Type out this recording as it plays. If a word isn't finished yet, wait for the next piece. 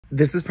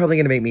This is probably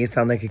going to make me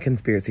sound like a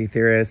conspiracy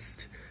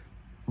theorist,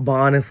 but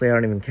honestly, I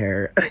don't even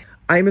care.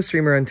 I'm a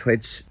streamer on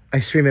Twitch. I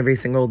stream every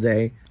single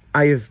day.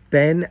 I have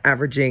been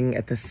averaging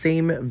at the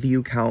same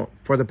view count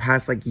for the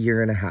past like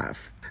year and a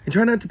half. I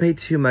try not to pay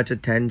too much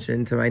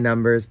attention to my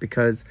numbers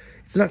because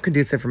it's not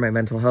conducive for my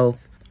mental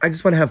health. I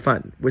just want to have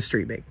fun with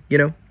streaming, you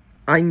know?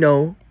 I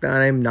know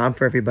that I'm not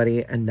for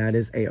everybody, and that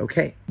is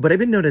a-okay. But I've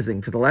been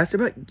noticing for the last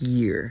about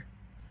year,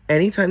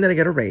 anytime that I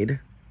get a raid,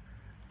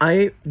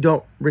 I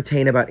don't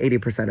retain about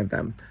 80% of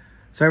them.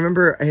 So I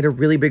remember I had a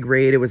really big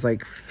raid. It was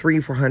like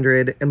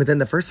 400, and within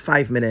the first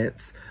 5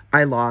 minutes,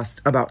 I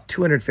lost about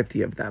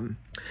 250 of them.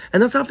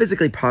 And that's not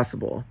physically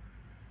possible.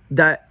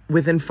 That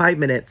within 5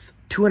 minutes,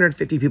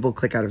 250 people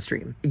click out of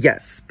stream.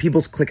 Yes,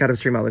 people click out of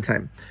stream all the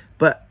time.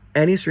 But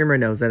any streamer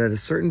knows that at a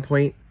certain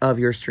point of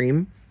your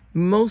stream,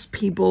 most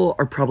people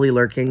are probably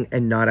lurking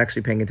and not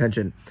actually paying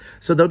attention.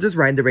 So they'll just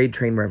ride the raid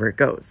train wherever it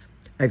goes.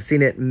 I've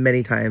seen it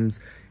many times.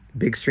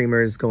 Big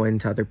streamers go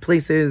into other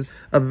places.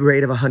 A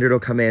raid of 100 will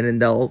come in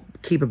and they'll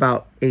keep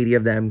about 80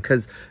 of them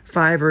because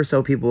 5 or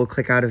so people will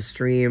click out of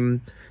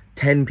stream.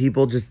 10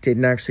 people just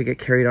didn't actually get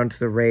carried onto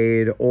the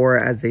raid, or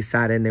as they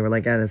sat in, they were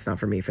like, that's not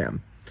for me,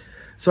 fam.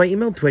 So I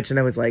emailed Twitch and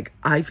I was like,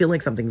 I feel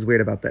like something's weird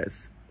about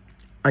this.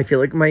 I feel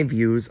like my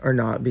views are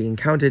not being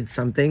counted.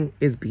 Something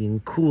is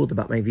being cooled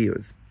about my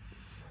views.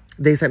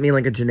 They sent me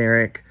like a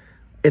generic,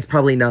 it's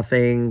probably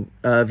nothing,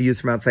 views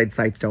from outside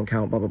sites don't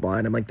count, blah, blah, blah.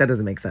 And I'm like, that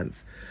doesn't make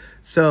sense.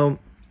 So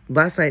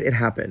last night it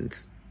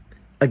happened.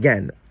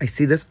 Again, I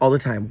see this all the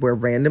time where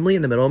randomly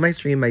in the middle of my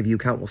stream, my view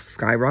count will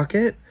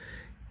skyrocket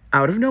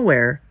out of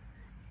nowhere.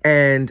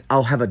 And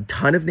I'll have a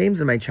ton of names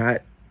in my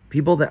chat,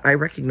 people that I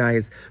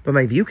recognize, but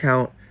my view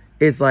count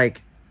is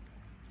like,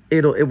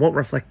 it won't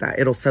reflect that.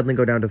 It'll suddenly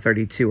go down to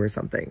 32 or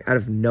something out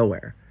of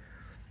nowhere.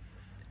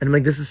 And I'm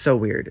like, this is so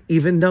weird,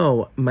 even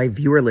though my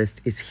viewer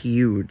list is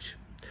huge.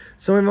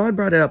 So my mod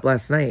brought it up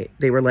last night.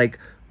 They were like,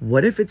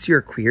 what if it's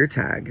your queer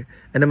tag?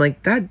 And I'm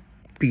like, that'd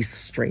be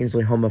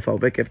strangely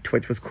homophobic if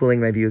Twitch was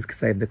cooling my views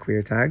because I have the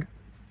queer tag.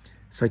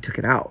 So I took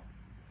it out.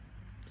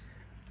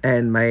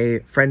 And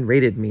my friend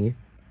rated me.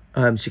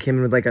 She came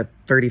in with like a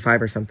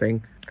 35 or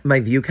something. My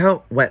view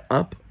count went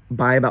up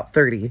by about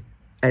 30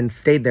 and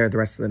stayed there the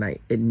rest of the night.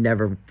 It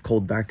never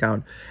cooled back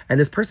down. And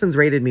this person's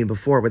rated me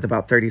before with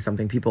about 30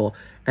 something people.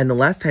 And the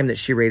last time that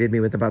she rated me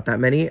with about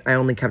that many, I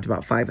only kept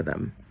about 5 of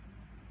them.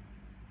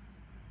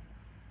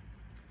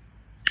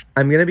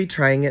 I'm going to be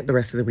trying it the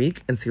rest of the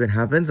week and see what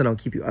happens, and I'll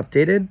keep you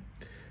updated.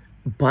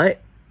 But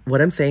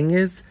what I'm saying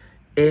is,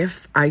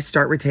 if I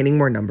start retaining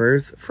more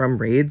numbers from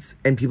raids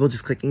and people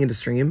just clicking into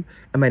stream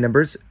and my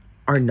numbers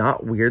are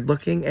not weird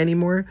looking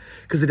anymore,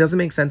 because it doesn't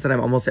make sense that I'm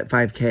almost at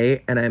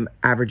 5K and I'm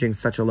averaging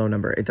such a low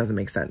number. It doesn't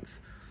make sense.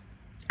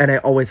 And I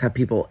always have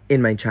people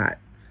in my chat.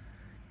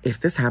 If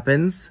this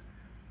happens,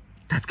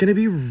 that's going to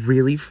be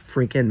really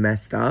freaking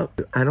messed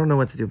up. I don't know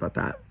what to do about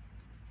that.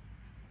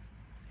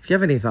 If you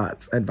have any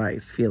thoughts,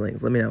 advice,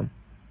 feelings, let me know.